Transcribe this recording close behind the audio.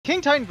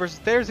King Titan versus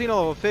Therizino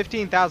level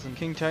 15,000.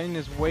 King Titan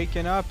is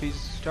waking up. He's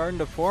starting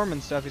to form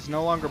and stuff. He's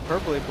no longer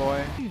Purpley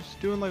Boy. He's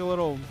doing like a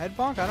little head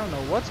bonk. I don't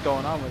know what's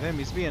going on with him.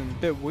 He's being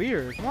a bit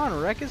weird. Come on,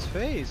 wreck his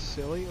face,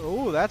 silly.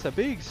 Oh, that's a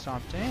big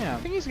stomp. Damn. I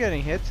think he's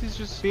getting hits. He's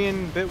just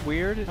being a bit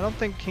weird. I don't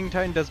think King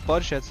Titan does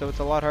bloodshed, so it's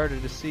a lot harder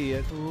to see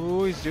it.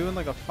 Ooh, he's doing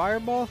like a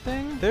fireball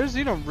thing.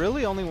 Therizino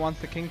really only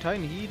wants the King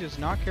Titan. He does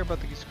not care about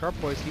these Carp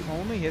Boys. He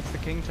only hits the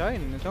King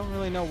Titan. I don't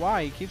really know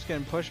why. He keeps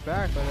getting pushed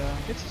back, but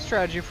it's a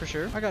strategy for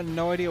sure. I got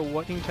no idea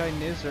what King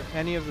Titan is or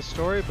any of the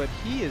story, but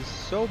he is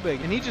so big.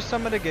 And he just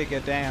summoned a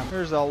Giga. Damn.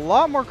 There's a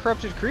lot more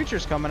corrupted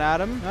creatures coming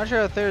at him. Not sure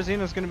how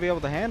Therizino's going to be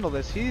able to handle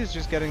this. He's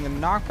just getting the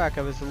knockback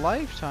of his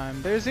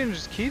lifetime. Therizino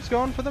just keeps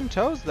going for them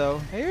toes, though.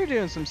 Hey, you're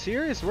doing some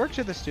serious work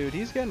to this dude.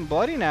 He's getting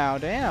bloody now.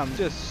 Damn.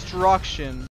 Destruction.